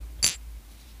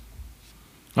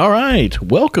All right,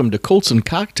 welcome to Colts and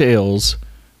Cocktails.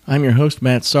 I'm your host,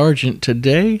 Matt Sargent.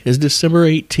 Today is December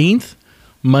 18th,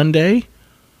 Monday,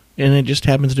 and it just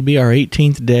happens to be our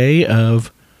 18th day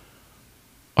of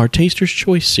our Taster's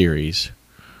Choice series,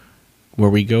 where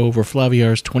we go over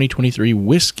Flaviar's 2023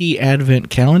 Whiskey Advent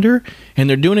Calendar, and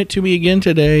they're doing it to me again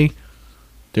today.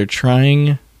 They're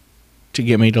trying to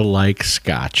get me to like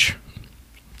scotch.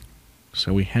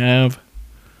 So we have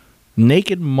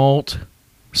Naked Malt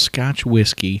Scotch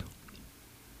whiskey,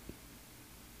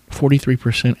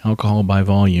 43% alcohol by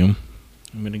volume.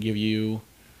 I'm going to give you...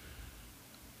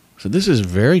 So this is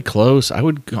very close.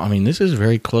 This is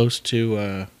very close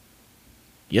to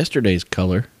yesterday's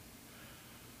color.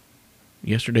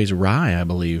 Yesterday's rye, I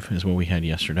believe, is what we had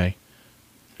yesterday.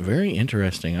 Very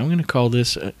interesting. I'm going to call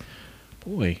this...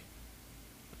 It's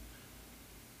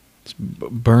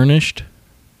burnished.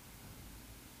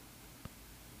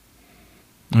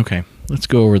 Okay, let's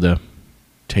go over the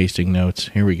tasting notes.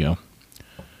 Here we go.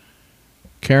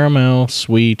 Caramel,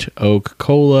 sweet, oak,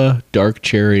 cola, dark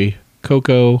cherry,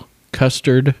 cocoa,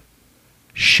 custard,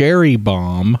 sherry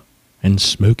bomb, and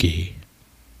smoky.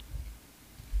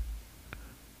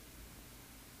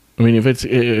 I mean, if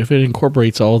it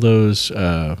incorporates all those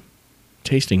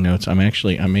tasting notes, I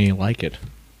may like it.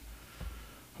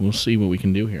 We'll see what we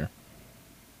can do here.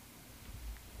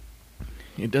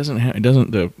 It doesn't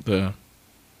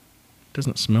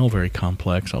smell very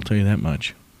complex, I'll tell you that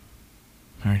much.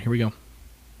 All right, here we go.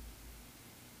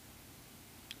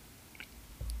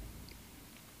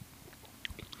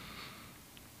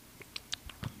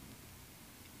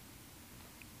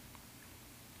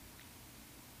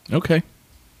 Okay.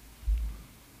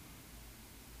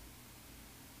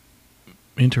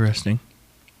 Interesting.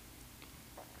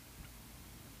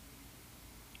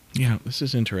 Yeah, this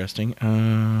is interesting.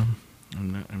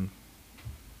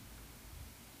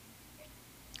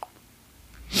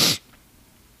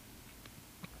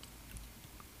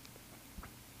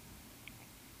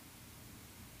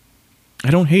 I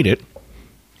don't hate it.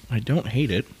 I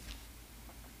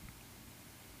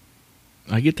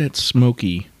get that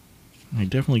smoky. I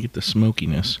definitely get the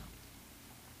smokiness.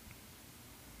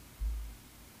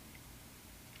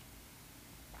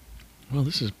 Well,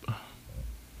 this is...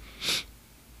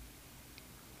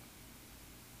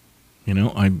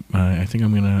 I think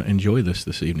I'm going to enjoy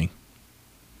this evening.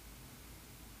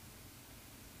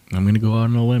 I'm going to go out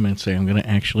on a limb and say I'm going to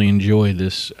actually enjoy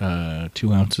this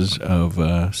 2 ounces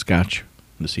of scotch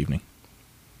this evening.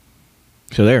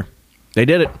 So there. They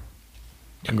did it.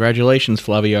 Congratulations,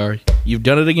 Flaviar. You've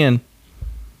done it again.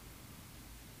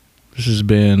 This has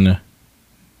been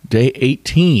day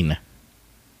 18.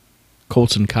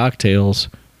 Colts and Cocktails.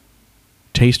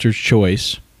 Taster's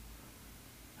Choice.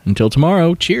 Until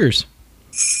tomorrow, cheers.